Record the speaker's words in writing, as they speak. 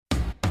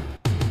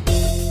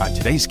On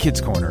today's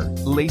Kids Corner,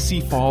 Lacey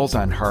falls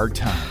on hard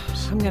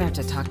times. I'm gonna have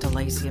to talk to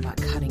Lacey about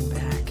cutting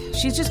back.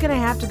 She's just gonna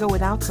have to go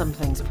without some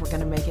things if we're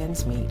gonna make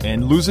ends meet.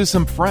 And loses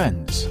some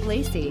friends.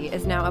 Lacey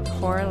is now a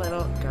poor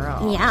little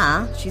girl.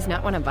 Yeah. She's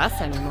not one of us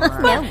anymore.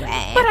 No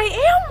way. But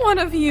I am one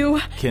of you.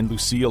 Can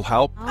Lucille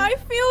help? I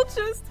feel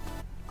just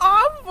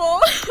awful.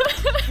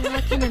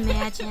 I can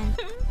imagine.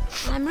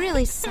 I'm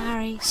really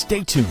sorry.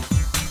 Stay tuned.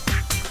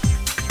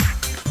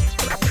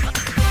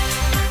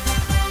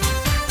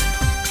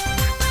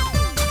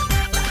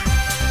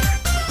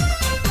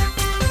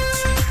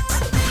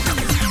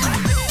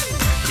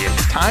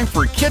 It's time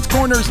for Kids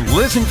Corner's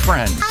Liz and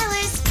Friends.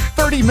 Hi, Liz.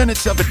 30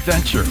 minutes of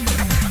adventure.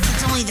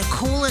 It's only the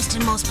coolest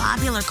and most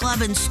popular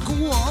club in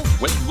school.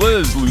 With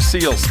Liz,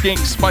 Lucille, Skink,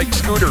 Spike,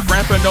 Scooter,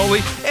 Grandpa Noli,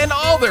 and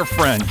all their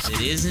friends.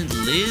 It isn't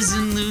Liz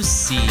and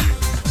Lucille.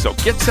 So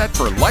get set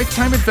for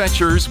lifetime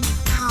adventures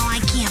Oh, I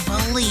can't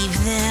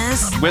believe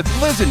this.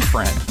 with Liz and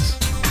Friends.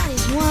 That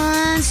is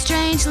one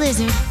strange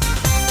lizard.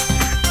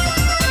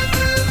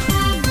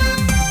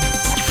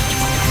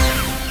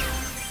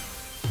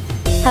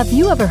 Have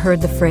you ever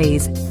heard the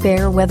phrase,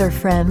 fair weather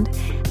friend?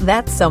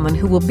 That's someone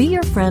who will be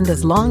your friend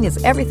as long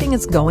as everything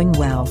is going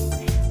well.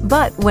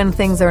 But when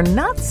things are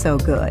not so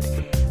good,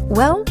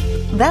 well,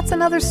 that's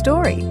another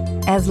story,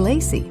 as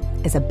Lacey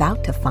is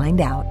about to find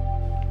out.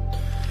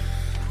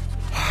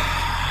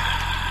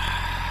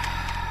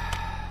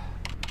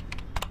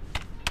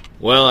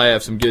 Well, I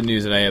have some good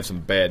news and I have some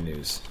bad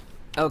news.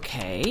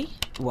 Okay,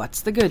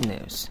 what's the good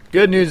news?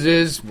 Good news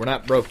is we're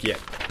not broke yet.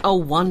 Oh,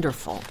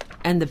 wonderful.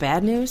 And the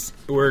bad news?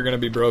 We're going to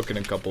be broke in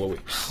a couple of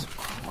weeks.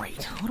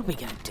 Great. What are we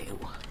gonna do?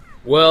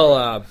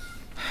 Well,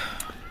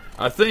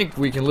 I think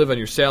we can live on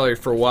your salary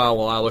for a while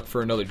I look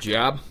for another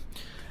job.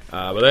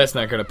 But that's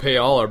not going to pay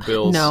all our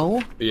bills.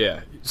 No?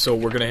 Yeah, so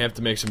we're going to have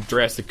to make some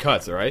drastic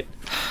cuts, all right?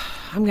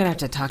 I'm gonna have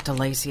to talk to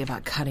Lacey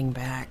about cutting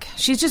back.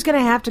 She's just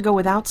gonna have to go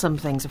without some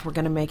things if we're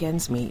gonna make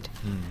ends meet.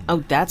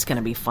 Oh, that's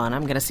gonna be fun.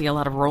 I'm gonna see a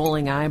lot of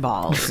rolling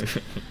eyeballs.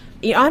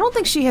 I don't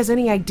think she has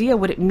any idea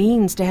what it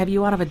means to have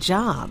you out of a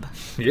job.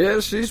 Yeah,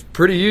 she's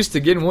pretty used to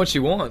getting what she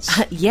wants.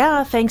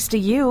 Yeah, thanks to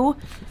you.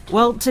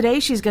 Well, today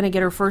she's going to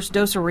get her first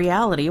dose of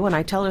reality when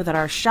I tell her that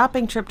our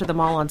shopping trip to the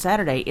mall on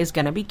Saturday is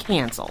going to be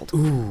canceled.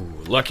 Ooh,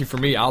 lucky for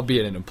me, I'll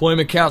be at an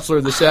employment counselor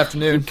this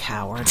afternoon.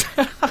 Coward.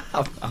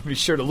 I'll be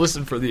sure to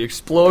listen for the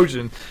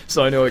explosion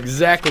so I know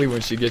exactly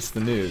when she gets the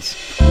news.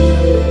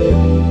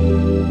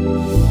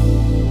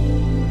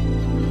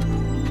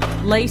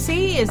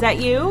 Lacey, is that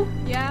you?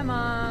 Yeah,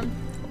 Mom.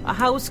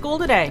 How was school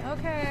today?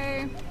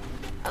 Okay.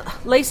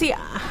 Lacey,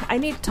 I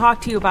need to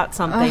talk to you about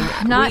something.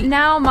 Not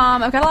now,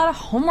 Mom. I've got a lot of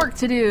homework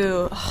to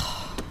do.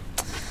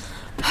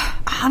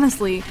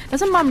 Honestly,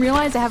 doesn't Mom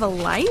realize I have a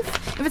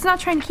life? If it's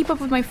not trying to keep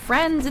up with my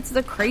friends, it's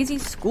the crazy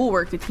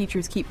schoolwork the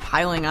teachers keep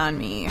piling on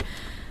me.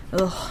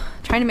 Ugh,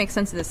 trying to make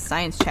sense of this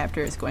science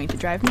chapter is going to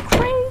drive me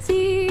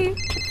crazy.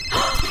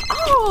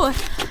 Oh,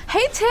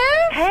 hey, Tim.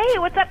 Hey,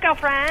 what's up,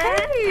 girlfriend?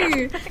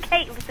 Hey.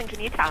 Hey, listen, can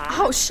you talk?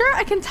 Oh, sure,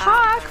 I can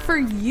talk for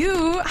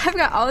you. I've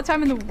got all the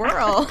time in the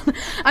world.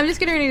 I'm just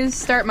getting ready to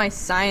start my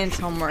science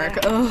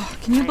homework. Ugh,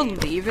 can you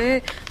believe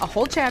it? A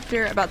whole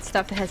chapter about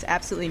stuff that has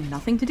absolutely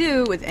nothing to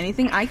do with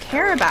anything I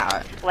care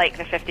about. Like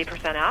the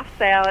 50% off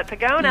sale at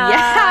Pagona.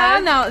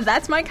 Yeah, no,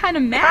 that's my kind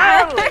of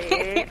math.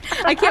 Totally.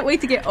 I can't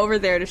wait to get over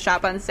there to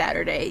shop on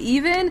Saturday,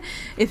 even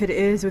if it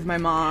is with my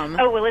mom.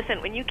 Oh, well,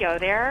 listen, when you go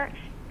there,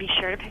 be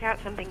sure to pick out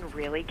something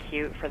really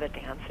cute for the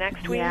dance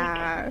next week.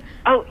 Yeah.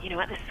 Oh, you know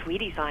what? The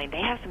Sweeties line,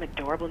 they have some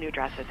adorable new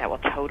dresses that will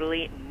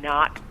totally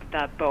knock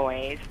the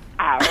boys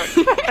out.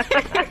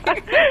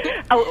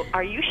 Oh,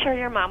 are you sure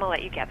your mom will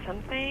let you get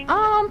something?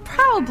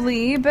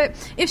 Probably, but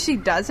if she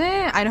doesn't,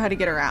 I know how to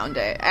get around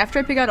it. After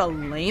I pick out a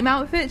lame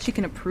outfit she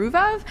can approve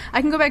of,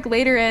 I can go back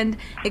later and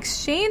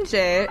exchange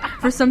it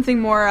for something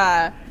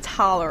more,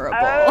 tolerable.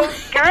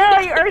 Oh,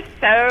 girl, you are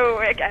so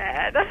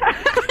wicked.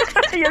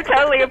 You're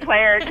totally a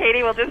player.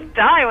 Katie will just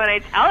die when I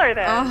tell her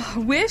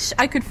this. Wish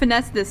I could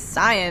finesse this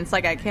science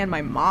like I can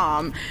my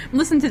mom.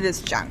 Listen to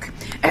this junk.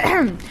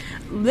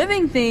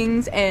 Living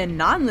things and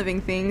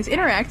non-living things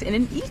interact in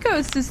an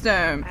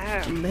ecosystem.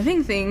 Oh.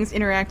 Living things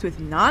interact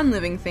with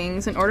non-living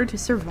things in order to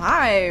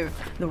survive.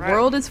 The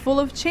world is full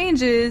of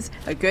changes.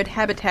 A good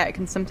habitat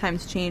can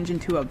sometimes change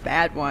into a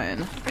bad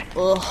one.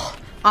 Ugh.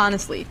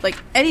 Honestly, like,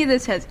 any of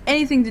this has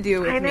anything to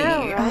do with I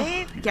know, me.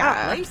 right?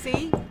 Yeah.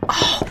 Lacey.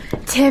 Oh,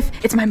 Tiff,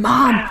 it's my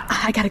mom.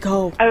 I gotta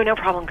go. Oh, no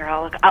problem,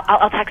 girl. Look,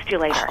 I'll text you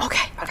later.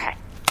 Okay. Okay.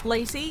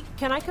 Lacey,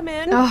 can I come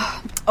in?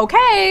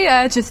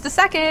 Okay, just a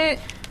second.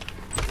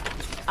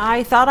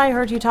 I thought I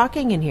heard you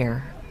talking in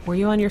here. Were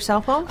you on your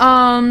cell phone?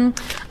 I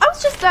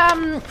was just,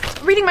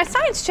 reading my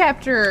science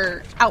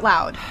chapter out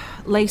loud.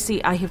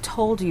 Lacey, I have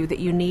told you that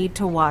you need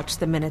to watch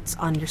the minutes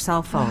on your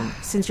cell phone.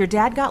 Since your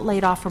dad got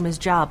laid off from his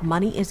job,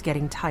 money is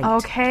getting tight.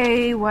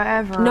 Okay,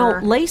 whatever. No,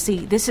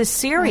 Lacey, this is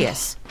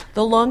serious.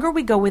 The longer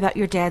we go without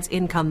your dad's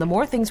income, the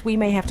more things we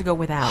may have to go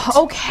without.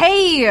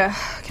 Okay.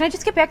 Can I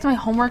just get back to my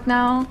homework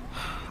now?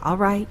 All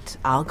right,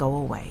 I'll go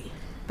away.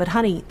 But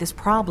honey, this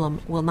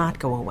problem will not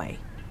go away.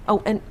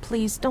 Oh, and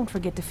please don't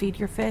forget to feed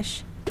your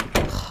fish.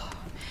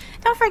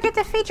 Don't forget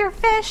to feed your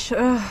fish.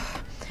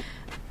 Ugh.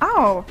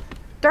 Oh,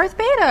 Darth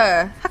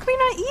Beta, how come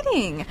you're not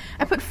eating?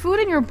 I put food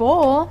in your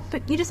bowl,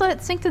 but you just let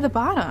it sink to the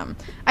bottom.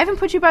 I even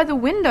put you by the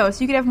window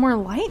so you could have more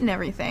light and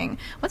everything.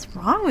 What's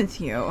wrong with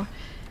you?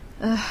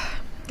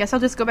 Guess I'll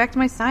just go back to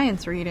my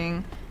science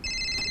reading.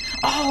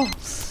 Oh,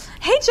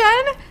 hey,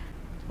 Jen.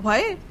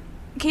 What?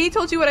 Katie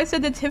told you what I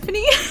said to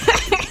Tiffany?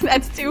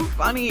 That's too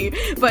funny,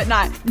 but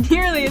not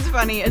nearly as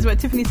funny as what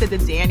Tiffany said to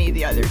Danny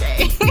the other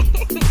day.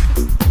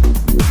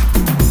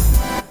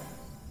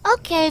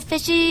 Okay,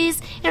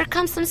 fishies, here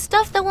comes some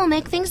stuff that will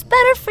make things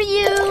better for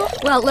you.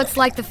 Well, it looks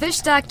like the fish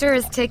doctor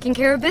is taking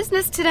care of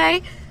business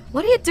today.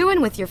 What are you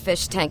doing with your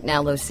fish tank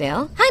now,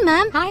 Lucille? Hi,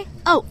 Mom. Hi.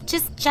 Oh,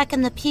 just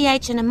checking the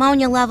pH and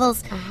ammonia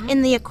levels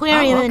in the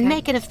aquarium and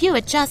making a few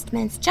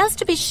adjustments just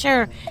to be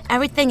sure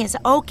everything is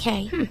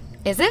okay.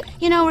 Is it?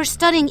 You know, we're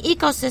studying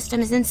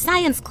ecosystems in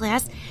science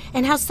class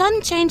and how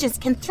sudden changes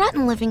can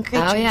threaten living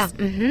creatures. Oh, yeah.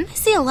 I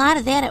see a lot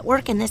of that at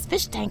work in this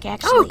fish tank,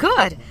 actually. Oh,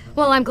 good.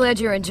 Well, I'm glad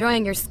you're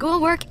enjoying your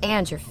schoolwork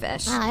and your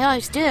fish. I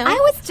always do. I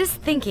was just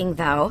thinking,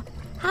 though,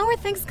 how are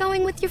things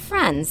going with your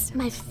friends?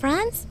 My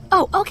friends?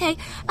 Oh, okay.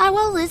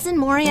 Well, Liz and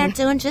Maury are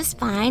doing just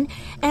fine,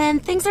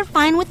 and things are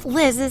fine with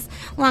Liz as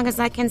long as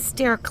I can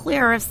steer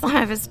clear of some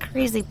of his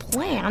crazy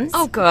plans.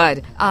 Oh,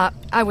 good.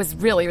 I was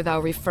really, though,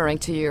 referring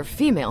to your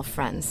female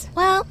friends.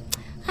 Well,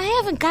 I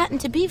haven't gotten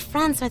to be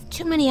friends with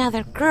too many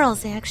other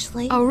girls,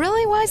 actually. Oh,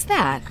 really? Why's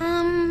that?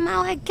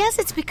 Well, I guess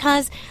it's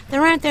because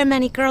there aren't that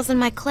many girls in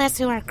my class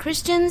who are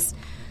Christians.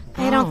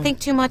 They don't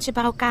think too much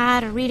about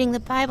God or reading the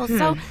Bible,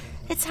 so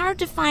it's hard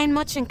to find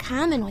much in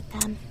common with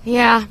them.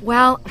 Yeah,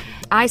 well,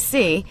 I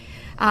see.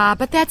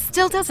 But that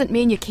still doesn't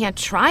mean you can't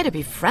try to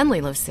be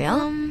friendly, Lucille.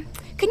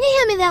 Can you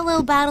hand me that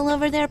little bottle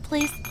over there,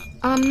 please?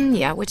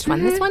 Yeah, which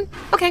one? This one?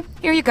 Okay,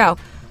 here you go.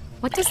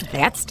 What does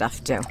that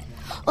stuff do?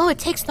 Oh, it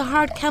takes the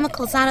hard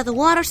chemicals out of the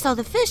water so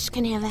the fish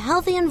can have a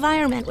healthy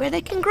environment where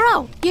they can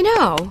grow. You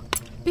know,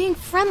 being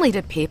friendly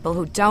to people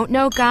who don't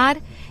know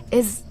God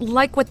is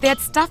like what that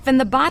stuff in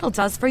the bottle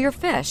does for your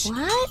fish.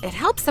 What? It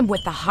helps them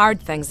with the hard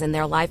things in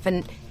their life,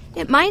 and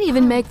it might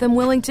even make them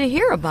willing to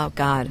hear about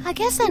God. I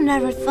guess I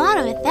never thought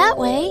of it that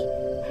way.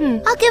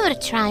 I'll give it a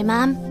try,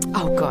 Mom.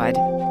 Oh, good.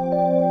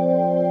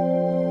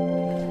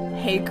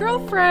 Hey,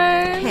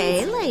 girlfriend.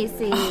 Hey,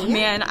 Lacey. Oh,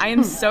 man, I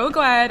am so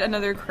glad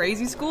another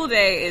crazy school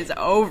day is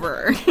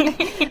over.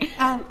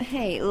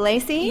 Hey,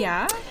 Lacey?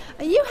 Yeah?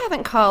 You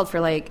haven't called for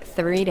like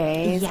 3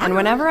 days, and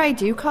whenever I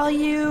do call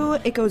you,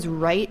 it goes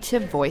right to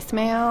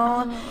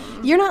voicemail.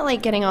 You're not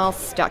like getting all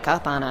stuck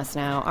up on us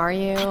now, are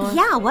you?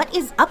 Yeah, what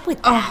is up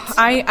with that?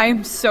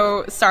 I'm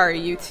so sorry,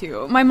 you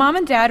two. My mom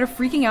and dad are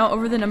freaking out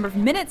over the number of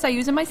minutes I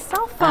use on my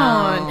cell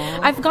phone.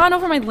 I've gone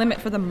over my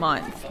limit for the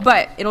month,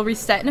 but it'll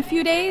reset in a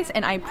few days,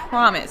 and I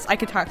promise I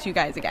could talk to you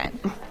guys again.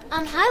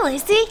 Hi,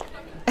 Lacey.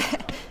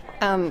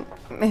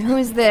 Who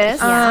is this?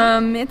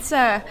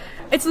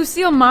 It's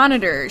Lucille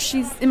Monitor.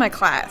 She's in my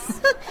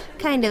class.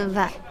 Kind of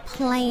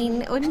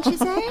plain, wouldn't you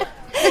say?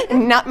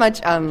 Not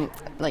much,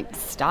 like,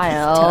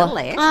 style.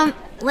 Totally.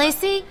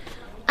 Lacey,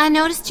 I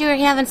noticed you were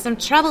having some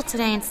trouble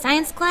today in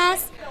science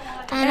class.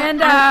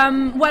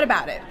 And what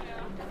about it?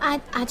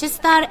 I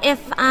just thought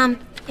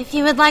if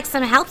you would like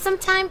some help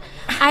sometime,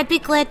 I'd be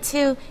glad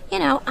to,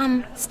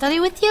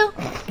 study with you.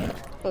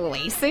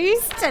 Lacey?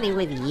 Study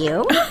with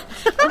you?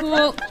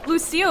 Well,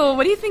 Lucille,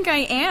 what do you think I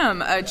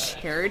am? A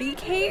charity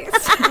case?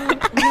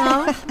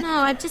 No,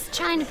 I'm just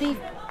trying to be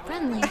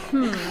friendly.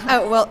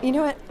 Oh, well, you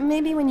know what?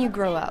 Maybe when you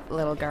grow up,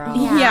 little girl.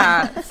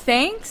 Yeah,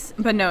 thanks,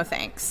 but no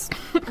thanks.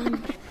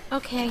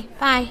 Okay,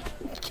 bye.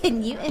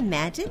 Can you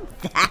imagine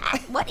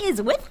that? What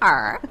is with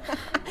her?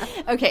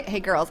 Okay, hey,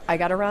 girls, I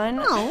gotta run.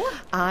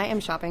 Oh. I am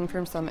shopping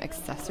for some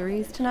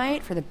accessories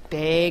tonight for the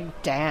big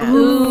dance.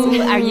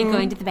 Ooh, are you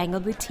going to the Bangle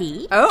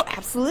Boutique? Oh,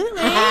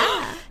 absolutely.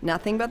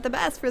 Nothing but the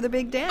best for the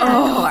big dance.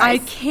 Oh, I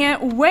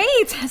can't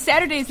wait.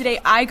 Saturday's the day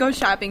I go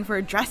shopping for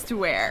a dress to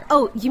wear.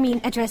 Oh, you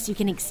mean a dress you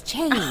can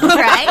exchange,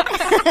 right?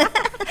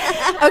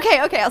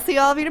 Okay, I'll see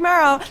all of you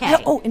tomorrow. Okay.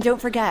 Oh, and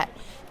don't forget,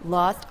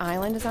 Lost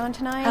Island is on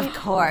tonight. Of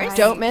course.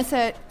 Don't miss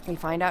it. We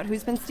find out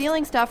who's been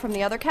stealing stuff from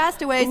the other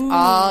castaways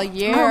all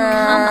year. Oh,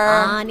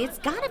 come on. It's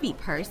gotta be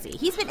Percy.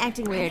 He's been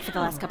acting weird for the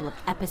last couple of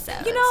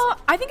episodes. You know,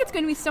 I think it's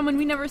going to be someone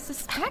we never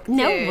suspected.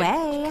 No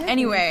way.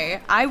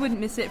 Anyway, I wouldn't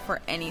miss it for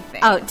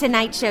anything. Oh,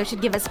 tonight's show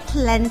should give us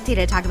plenty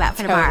to talk about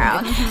for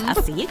tomorrow.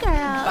 I'll see you, girls.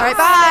 All right,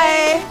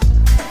 bye.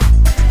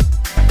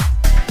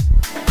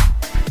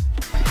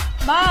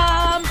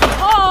 Mom,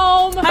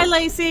 home. Hi,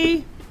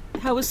 Lacey.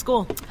 How was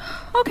school?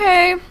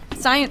 Okay.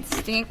 Science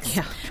stinks.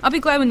 Yeah. I'll be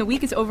glad when the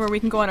week is over and we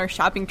can go on our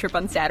shopping trip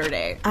on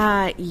Saturday.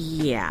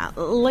 Yeah.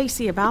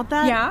 Lacey, about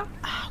that? Yeah?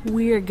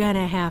 We're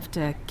gonna have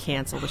to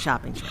cancel the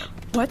shopping trip.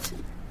 What?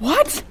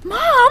 What?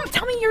 Mom,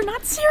 tell me you're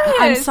not serious.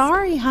 I'm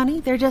sorry, honey.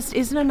 There just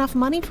isn't enough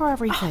money for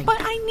everything. But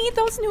I need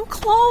those new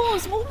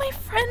clothes. What will my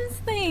friends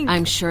think?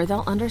 I'm sure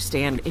they'll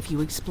understand if you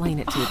explain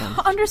it to them.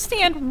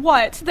 Understand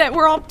what? That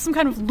we're all some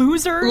kind of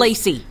losers?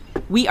 Lacey,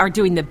 we are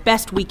doing the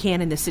best we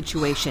can in this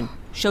situation.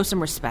 Show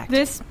some respect.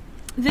 This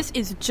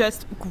is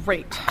just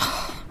great.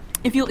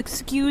 If you'll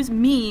excuse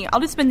me,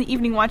 I'll just spend the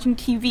evening watching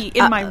TV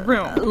in my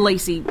room.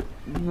 Lacey,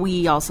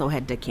 we also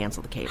had to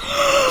cancel the cable.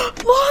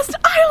 Lost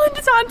Island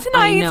is on tonight.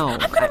 I know.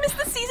 I'm going to miss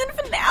the season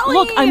finale.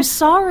 Look, I'm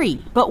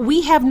sorry, but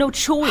we have no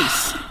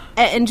choice.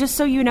 And just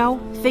so you know,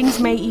 things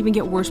may even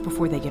get worse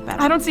before they get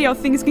better. I don't see how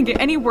things can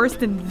get any worse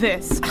than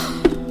this.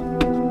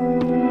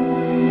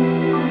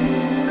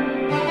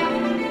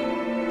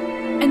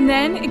 And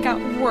then it got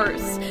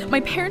worse. My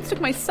parents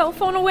took my cell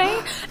phone away,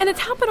 and to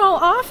top it all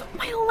off,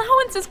 my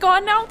allowance is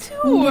gone now, too.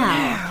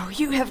 No,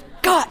 you have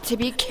got to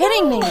be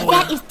kidding me.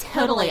 That is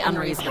totally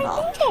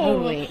unreasonable.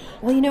 Totally.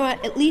 Well, you know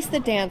what? At least the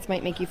dance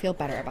might make you feel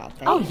better about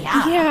things. Oh,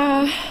 yeah.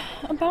 Yeah,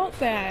 about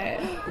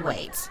that.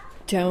 Wait.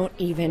 Don't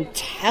even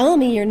tell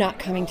me you're not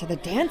coming to the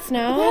dance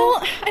now.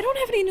 Well, I don't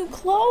have any new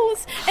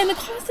clothes, and the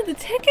cost of the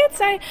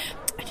tickets, I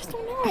just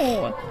don't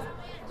know.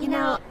 You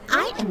know,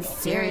 I am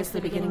seriously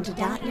beginning to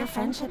doubt your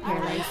friendship here,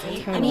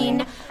 Lacey. I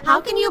mean,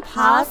 how can you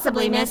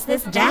possibly miss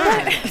this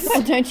dance?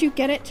 Well, don't you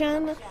get it,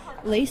 Jen?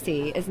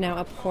 Lacey is now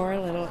a poor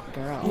little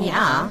girl.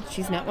 Yeah.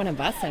 She's not one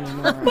of us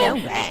anymore. No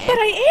way. But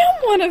I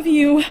am one of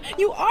you.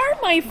 You are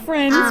my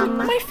friends.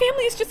 My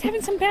family is just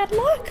having some bad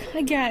luck,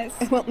 I guess.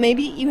 Well,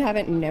 maybe you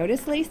haven't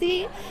noticed,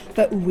 Lacey,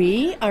 but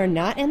we are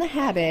not in the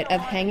habit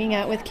of hanging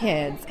out with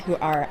kids who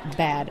are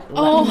bad luck.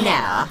 Oh,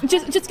 no.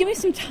 Just give me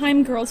some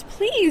time, girls,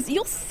 please.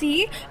 You'll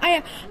see.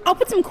 I'll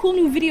put some cool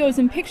new videos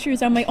and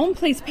pictures on my own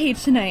place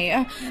page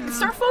tonight.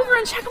 Surf over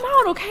and check them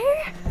out,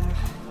 okay?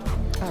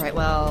 All right,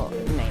 well,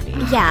 maybe.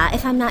 Yeah,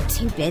 if I'm not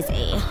too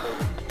busy.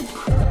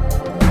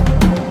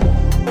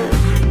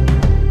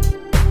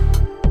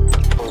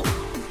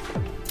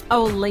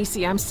 Oh,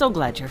 Lacey, I'm so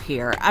glad you're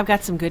here. I've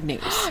got some good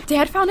news.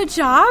 Dad found a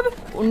job?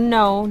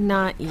 No,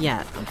 not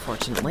yet,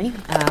 unfortunately.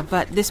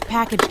 But this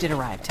package did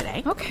arrive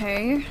today.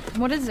 Okay.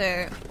 What is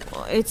it?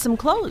 It's some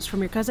clothes from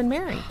your cousin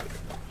Mary.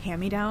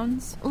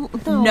 Hand-me-downs?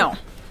 No.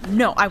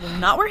 No, I will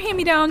not wear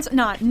hand-me-downs.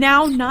 Not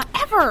now, not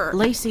ever.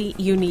 Lacey,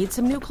 you need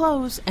some new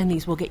clothes, and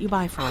these will get you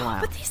by for a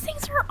while. But these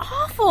things are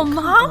awful,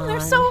 Mom. They're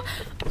so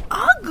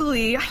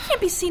ugly. I can't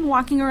be seen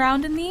walking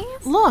around in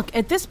these. Look,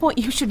 at this point,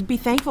 you should be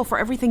thankful for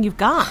everything you've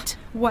got.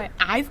 What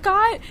I've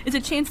got is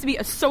a chance to be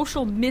a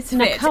social misfit,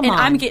 now, come and on.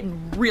 I'm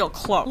getting real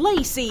close.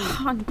 Lacey!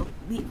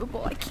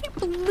 Unbelievable. I can't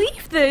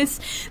believe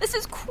this. This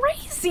is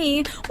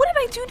crazy. What did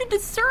I do to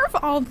deserve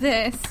all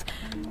this?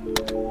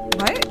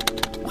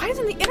 What? Why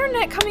isn't the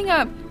internet coming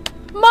up?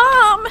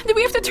 Mom, do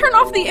we have to turn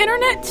off the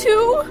internet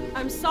too?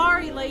 I'm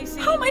sorry, Lacey.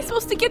 How am I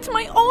supposed to get to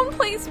my own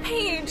place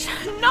page?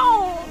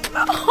 No.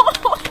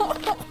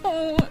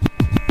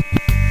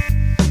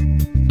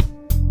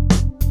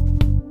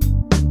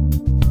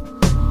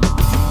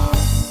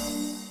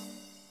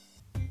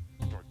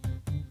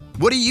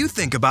 What do you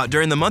think about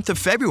during the month of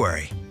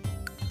February?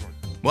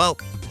 Well,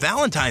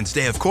 Valentine's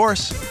Day, of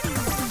course.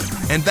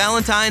 And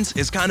Valentine's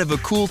is kind of a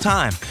cool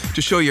time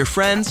to show your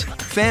friends,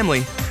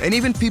 family, and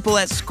even people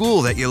at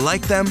school that you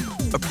like them,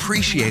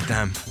 appreciate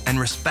them, and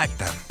respect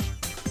them.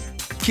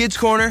 Kids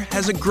Corner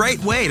has a great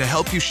way to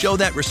help you show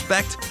that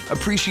respect,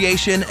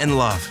 appreciation, and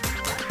love.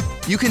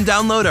 You can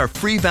download our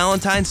free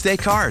Valentine's Day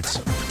cards.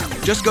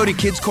 Just go to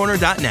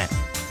kidscorner.net,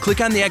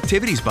 click on the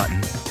Activities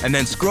button, and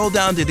then scroll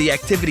down to the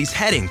Activities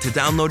heading to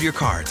download your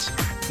cards.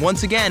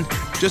 Once again,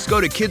 just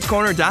go to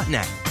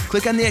kidscorner.net,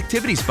 click on the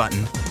Activities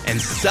button, and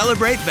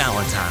celebrate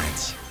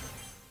Valentine's.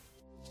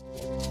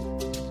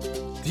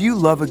 Do you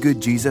love a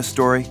good Jesus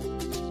story?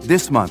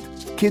 This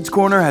month, Kids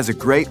Corner has a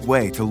great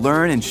way to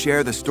learn and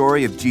share the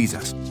story of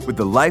Jesus with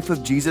the Life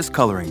of Jesus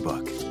coloring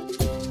book.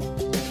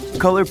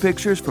 Color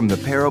pictures from the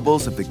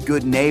parables of the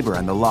good neighbor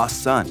and the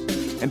lost son,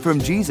 and from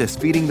Jesus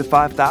feeding the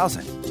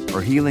 5,000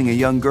 or healing a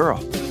young girl.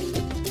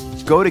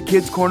 Go to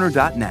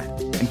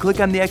kidscorner.net and click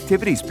on the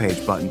Activities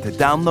page button to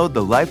download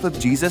the Life of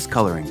Jesus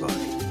coloring book.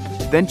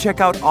 Then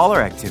check out all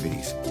our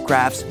activities,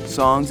 crafts,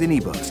 songs, and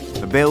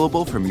ebooks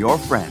available from your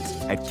friends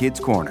at Kids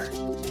Corner.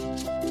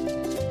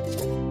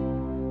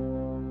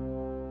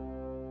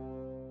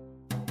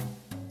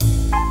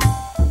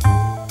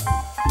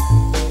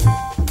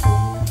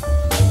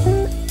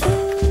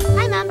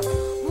 Hi, Mom.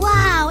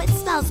 Wow, it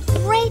smells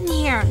great in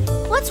here.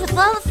 What's with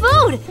all the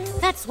food?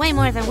 That's way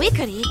more than we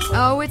could eat.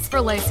 Oh, it's for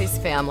Lacey's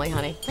family,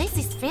 honey.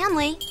 Lacey's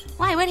family?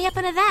 Why, what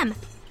happened to them?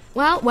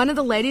 Well, one of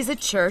the ladies at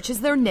church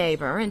is their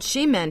neighbor, and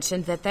she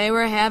mentioned that they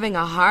were having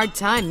a hard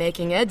time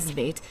making ends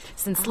meet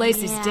since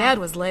Lacey's dad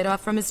was laid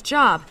off from his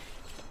job.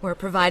 We're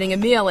providing a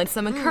meal and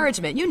some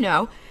encouragement, you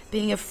know,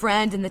 being a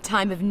friend in the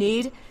time of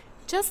need,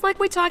 just like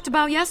we talked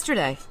about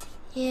yesterday.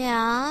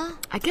 Yeah?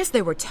 I guess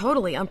they were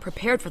totally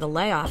unprepared for the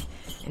layoff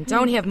and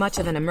don't have much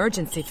of an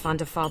emergency fund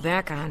to fall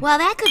back on. Well,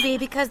 that could be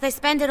because they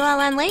spend it all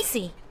on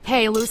Lacey.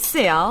 Hey,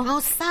 Lucille. Oh,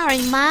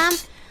 sorry, Mom.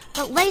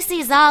 But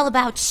Lacey's all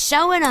about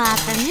showing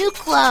off her new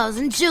clothes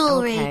and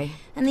jewelry. Okay.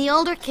 And the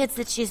older kids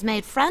that she's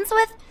made friends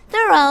with,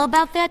 they're all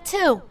about that,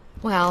 too.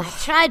 Well, I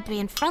tried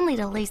being friendly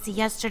to Lacey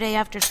yesterday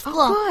after school.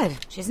 Oh,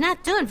 good. She's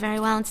not doing very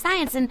well in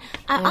science, and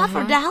I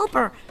offered to help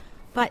her.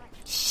 But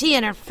she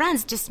and her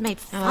friends just made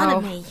fun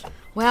of me.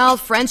 Well,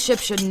 friendship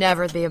should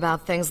never be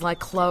about things like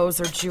clothes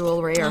or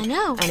jewelry or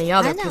any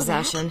other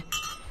possession.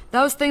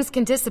 Those things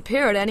can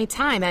disappear at any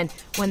time, and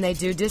when they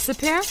do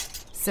disappear,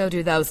 so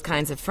do those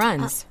kinds of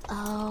friends.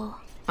 Uh-oh.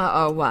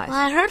 Uh-oh, what? Well,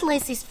 I heard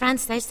Lacey's friend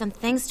say some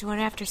things to her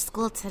after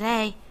school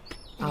today,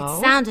 and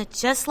it sounded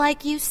just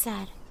like you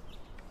said.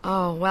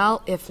 Oh,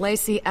 well, if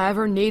Lacey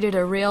ever needed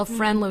a real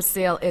friend,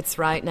 Lucille, it's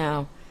right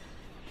now.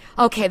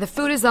 Okay, the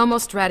food is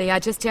almost ready. I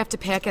just have to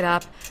pack it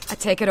up. I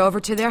take it over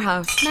to their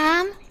house.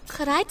 Mom,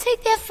 could I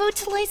take that food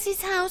to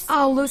Lacey's house?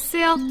 Oh,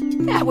 Lucille,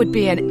 that would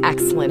be an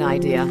excellent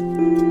idea.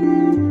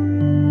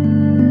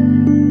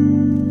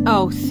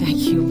 Oh, thank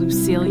you,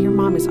 Lucille. Your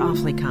mom is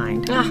awfully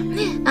kind. Do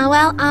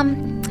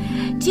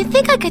you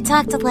think I could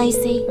talk to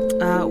Lacey?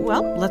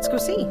 Well, let's go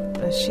see.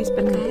 She's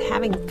been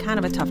having kind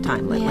of a tough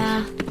time lately.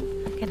 Yeah,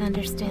 I can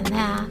understand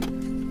that.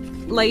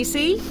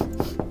 Lacey?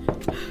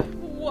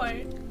 What?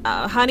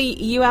 Honey,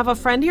 you have a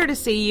friend here to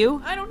see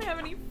you. I don't have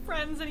any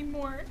friends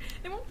anymore.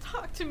 They won't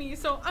talk to me,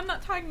 so I'm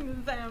not talking to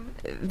them.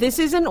 This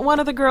isn't one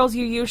of the girls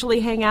you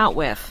usually hang out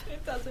with.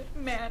 It doesn't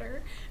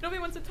matter.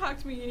 Nobody wants to talk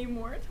to me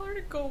anymore. Tell her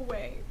to go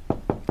away.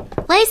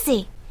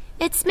 Lacey,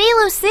 it's me,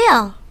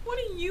 Lucille. What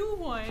do you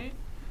want?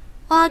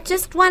 Well, I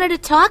just wanted to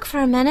talk for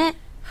a minute.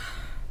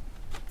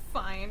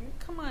 Fine,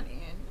 come on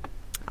in.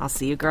 I'll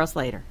see you girls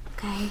later.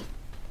 Okay.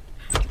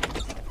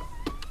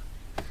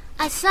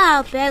 I saw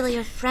how badly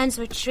your friends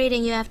were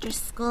treating you after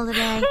school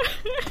today.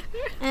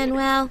 And,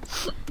 well,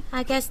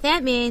 I guess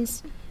that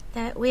means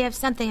that we have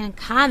something in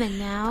common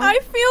now. I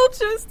feel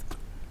just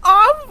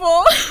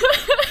awful.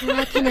 Well,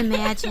 I can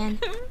imagine.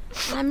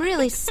 I'm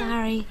really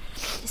sorry.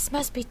 This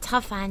must be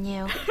tough on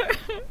you.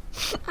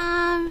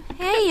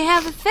 Hey, you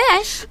have a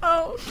fish.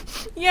 Oh,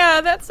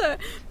 yeah, that's a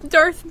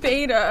Darth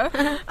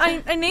Beta.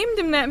 I named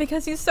him that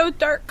because he's so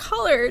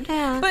dark-colored.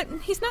 Yeah. But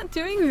he's not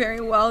doing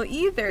very well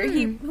either.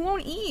 He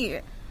won't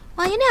eat.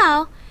 Well, you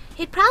know,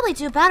 he'd probably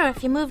do better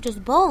if you moved his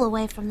bowl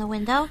away from the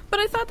window. But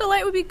I thought the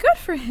light would be good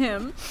for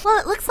him. Well,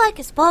 it looks like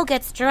his bowl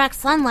gets direct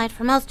sunlight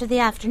for most of the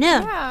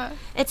afternoon. Yeah.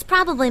 It's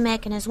probably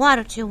making his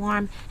water too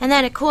warm, and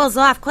then it cools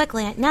off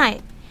quickly at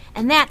night.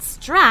 And that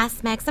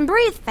stress makes him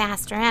breathe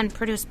faster and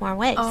produce more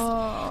waste.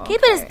 Oh,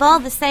 Keeping his bowl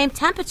the same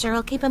temperature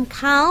will keep him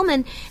calm,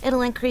 and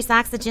it'll increase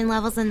oxygen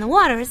levels in the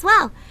water as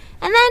well.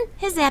 And then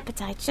his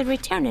appetite should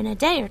return in a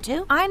day or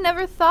two. I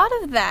never thought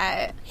of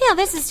that. Yeah,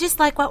 this is just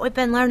like what we've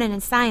been learning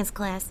in science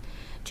class.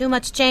 Too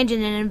much change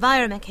in an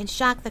environment can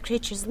shock the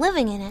creatures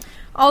living in it.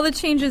 All the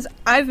changes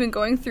I've been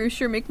going through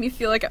sure make me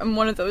feel like I'm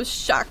one of those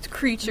shocked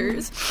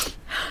creatures.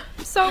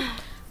 So,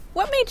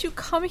 what made you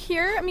come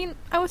here? I mean,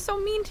 I was so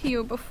mean to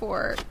you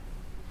before.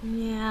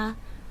 Yeah.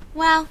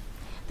 Well,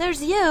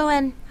 there's you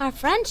and our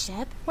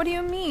friendship. What do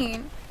you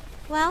mean?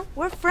 Well,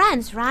 we're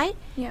friends, right?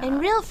 Yeah.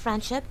 And real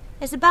friendship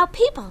is about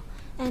people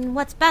and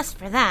what's best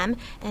for them,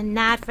 and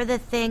not for the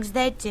things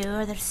they do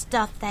or the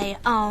stuff they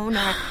own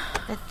or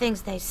the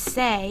things they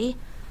say.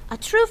 A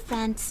true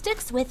friend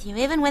sticks with you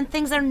even when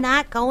things are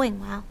not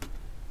going well.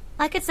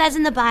 Like it says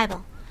in the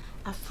Bible,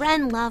 a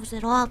friend loves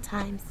at all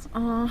times.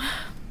 Oh,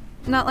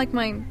 not like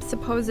my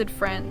supposed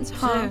friends,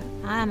 huh? Sure,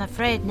 I'm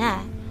afraid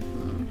not.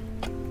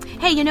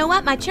 Hey, you know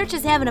what? My church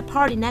is having a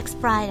party next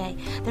Friday.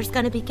 There's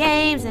going to be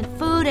games and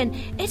food, and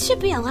it should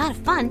be a lot of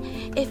fun.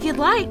 If you'd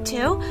like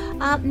to,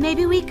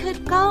 maybe we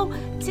could go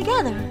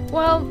together.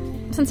 Well,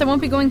 since I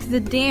won't be going to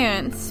the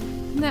dance,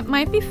 that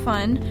might be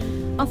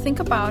fun. I'll think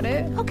about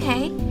it.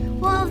 Okay.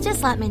 Well,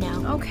 just let me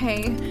know.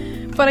 Okay.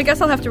 But I guess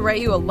I'll have to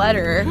write you a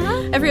letter.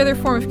 Huh? Every other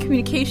form of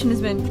communication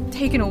has been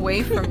taken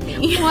away from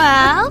me.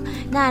 Well,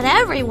 not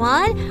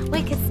everyone.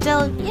 We could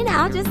still,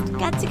 just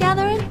get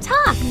together and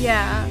talk.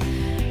 Yeah.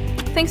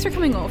 Thanks for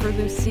coming over,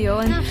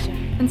 Lucille, and, oh, sure.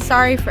 and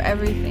sorry for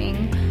everything.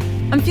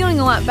 I'm feeling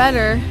a lot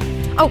better.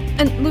 Oh,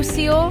 and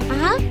Lucille,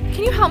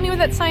 can you help me with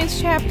that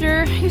science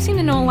chapter? You seem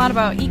to know a lot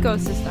about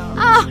ecosystems.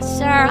 Oh,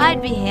 sure,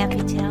 I'd be happy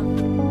to.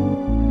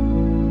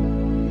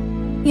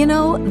 You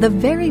know, the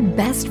very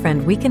best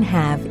friend we can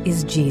have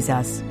is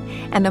Jesus.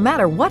 And no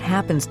matter what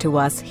happens to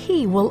us,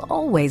 He will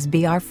always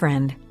be our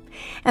friend.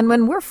 And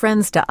when we're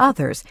friends to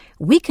others,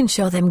 we can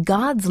show them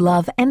God's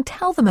love and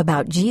tell them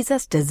about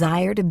Jesus'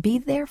 desire to be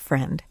their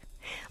friend.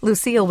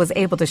 Lucille was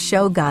able to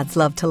show God's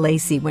love to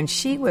Lacey when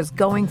she was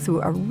going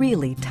through a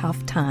really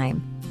tough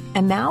time.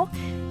 And now,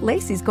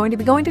 Lacey's going to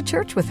be going to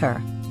church with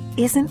her.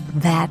 Isn't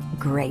that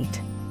great?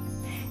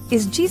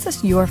 Is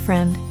Jesus your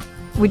friend?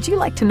 Would you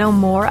like to know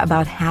more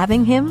about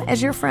having Him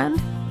as your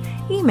friend?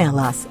 Email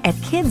us at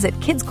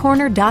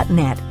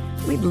kids@kidscorner.net.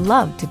 We'd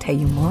love to tell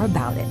you more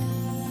about it.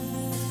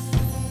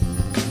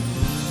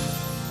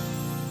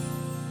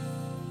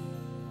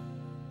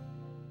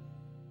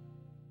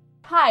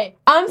 Hi,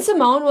 I'm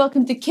Simone.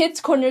 Welcome to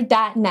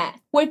kidscorner.net,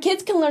 where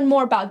kids can learn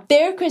more about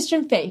their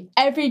Christian faith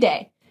every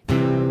day.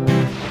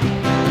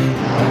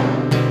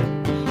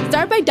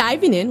 Start by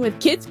diving in with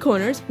Kids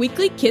Corner's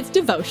weekly kids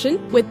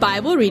devotion with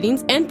Bible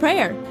readings and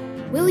prayer.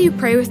 Will you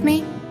pray with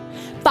me?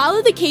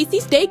 Follow the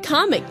Casey's Day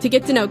comic to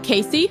get to know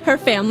Casey, her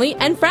family,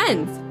 and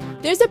friends.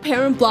 There's a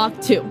parent blog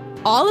too,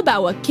 all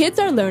about what kids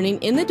are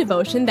learning in the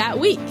devotion that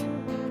week.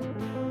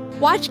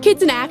 Watch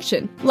Kids in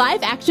Action,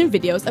 live action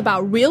videos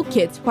about real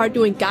kids who are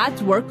doing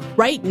God's work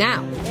right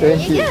now.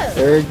 Thank you.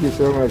 Thank you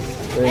so much.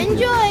 Thank you.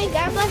 Enjoy.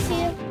 God bless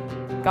you.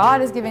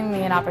 God is giving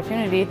me an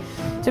opportunity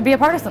to be a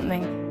part of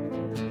something.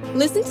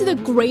 Listen to the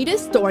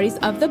greatest stories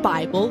of the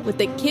Bible with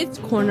the Kids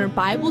Corner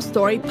Bible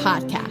Story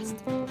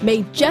podcast,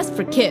 made just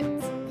for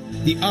kids.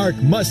 The ark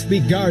must be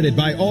guarded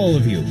by all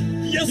of you.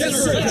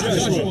 Yes, sir,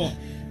 Joshua.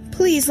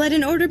 Please let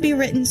an order be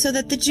written so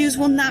that the Jews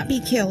will not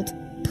be killed.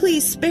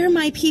 Please spare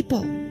my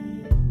people.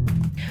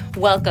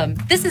 Welcome.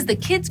 This is the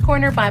Kids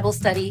Corner Bible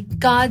Study,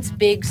 God's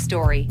Big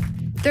Story.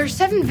 There are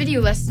 7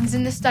 video lessons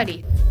in the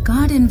study.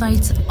 God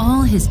invites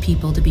all his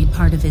people to be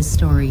part of his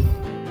story.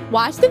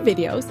 Watch the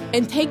videos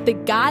and take the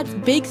God's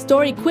Big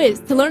Story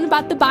quiz to learn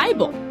about the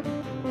Bible.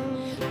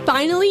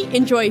 Finally,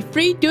 enjoy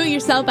free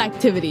do-it-yourself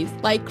activities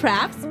like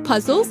crafts,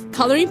 puzzles,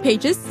 coloring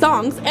pages,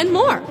 songs, and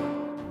more.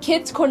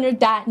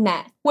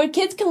 KidsCorner.net, where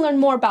kids can learn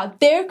more about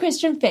their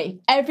Christian faith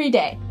every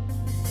day.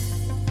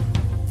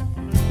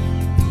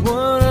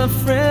 What a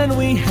friend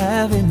we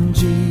have in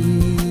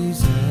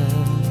Jesus.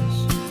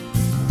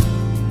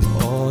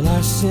 All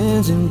our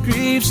sins and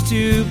griefs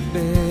to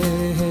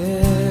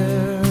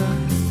bear.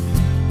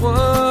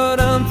 What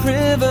a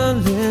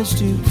privilege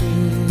to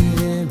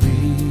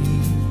carry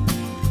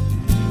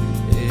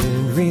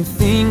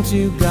everything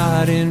to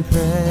God in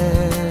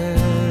prayer.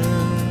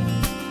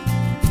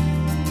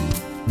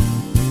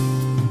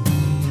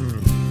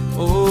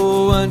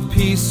 Oh, what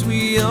peace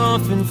we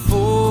often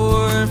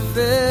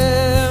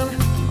forfeit.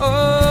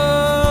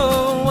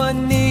 Oh, what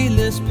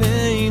needless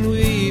pain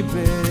we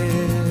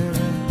bear.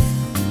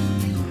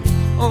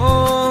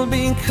 All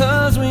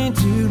because we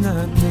do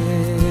not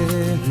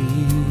carry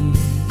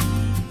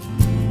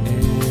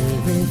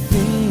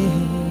everything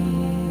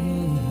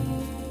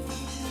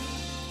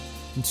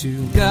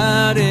to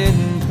God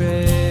in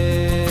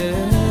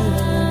prayer.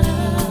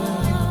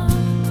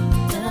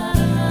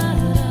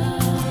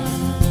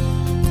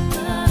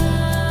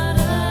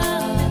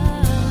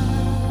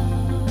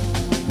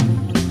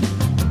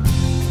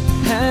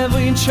 Have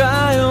we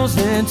trials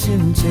and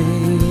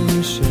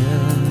temptations?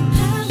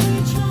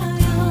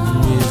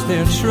 Is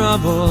there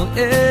trouble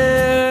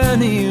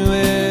anywhere?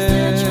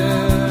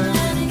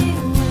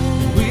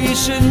 We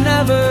should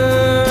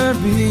never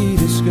be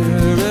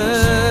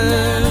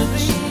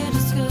discouraged.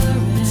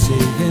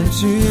 Take him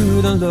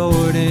to the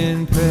Lord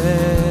in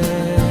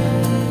prayer.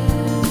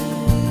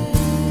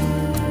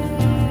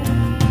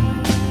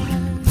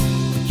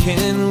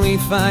 Can we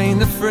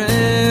find a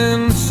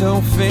friend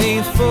so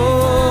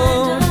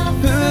faithful,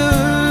 who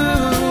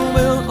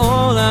will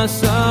all our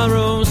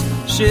sorrows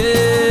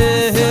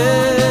share?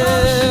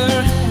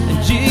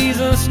 And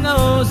Jesus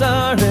knows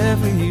our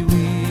every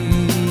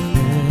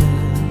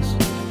weakness,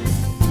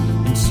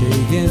 and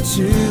take it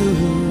to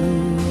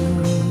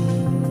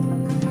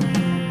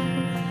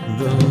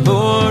the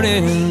Lord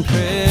in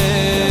prayer.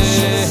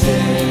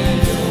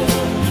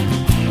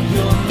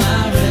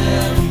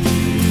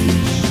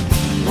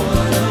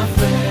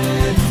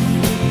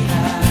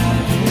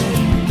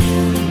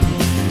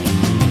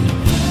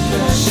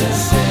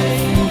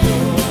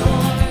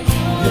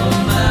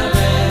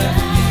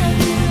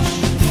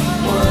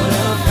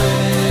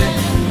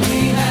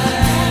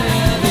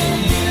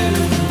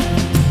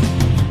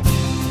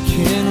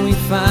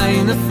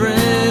 Find a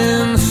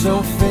friend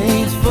so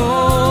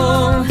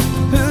faithful,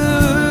 who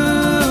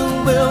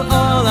will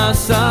all our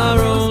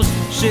sorrows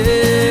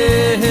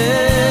share.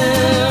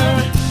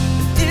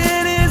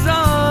 In his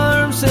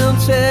arms he'll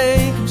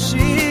take and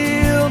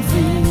shield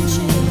thee,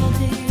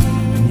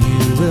 and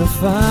you will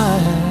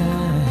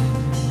find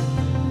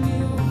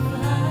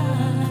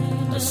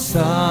a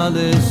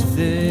solace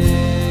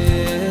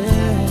there.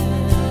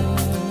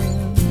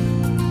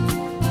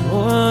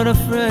 What a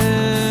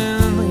friend.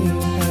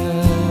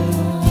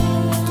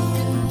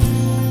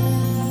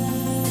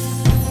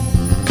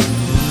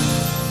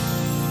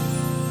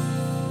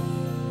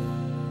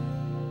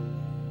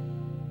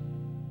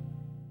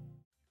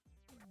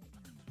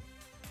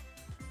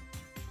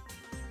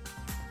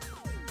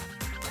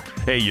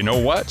 Hey, you know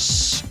what?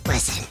 Shh,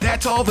 listen.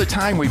 That's all the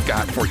time we've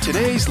got for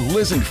today's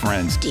Liz and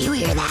Friends. Do you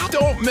hear that?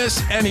 Don't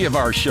miss any of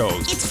our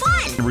shows. It's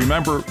fun.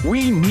 Remember,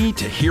 we need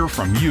to hear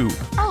from you.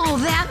 Oh,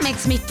 that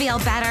makes me feel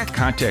better.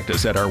 Contact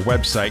us at our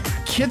website,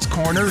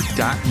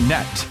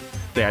 kidscorner.net.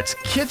 That's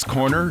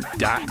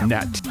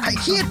kidscorner.net. I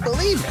can't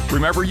believe it.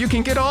 Remember, you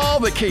can get all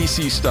the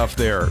KC stuff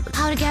there.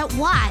 How to get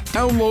what?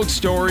 Download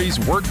stories,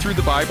 work through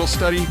the Bible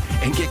study,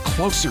 and get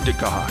closer to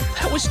God.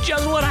 That was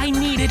just what I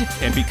needed.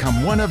 And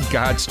become one of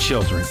God's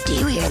children. Do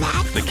you hear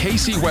that? The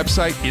KC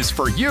website is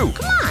for you.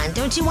 Come on,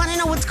 don't you want to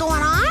know what's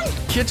going on?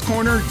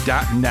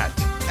 kidscorner.net.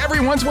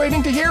 Everyone's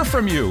waiting to hear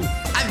from you.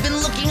 I've been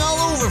looking all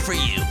over for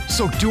you.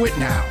 So do it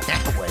now.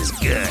 That was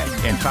good.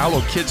 And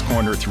follow Kids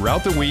Corner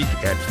throughout the week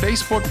at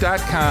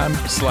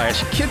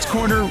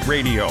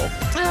facebook.com/kidscornerradio.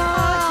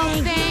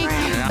 Oh, thank you.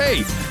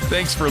 Hey,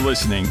 thanks for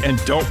listening,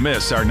 and don't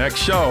miss our next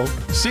show.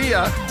 See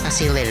ya. I'll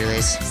see you later,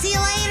 Liz. See you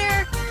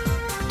later.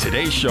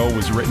 Today's show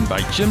was written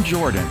by Jim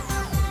Jordan.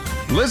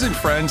 Liz and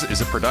Friends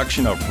is a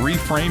production of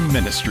Reframe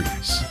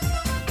Ministries.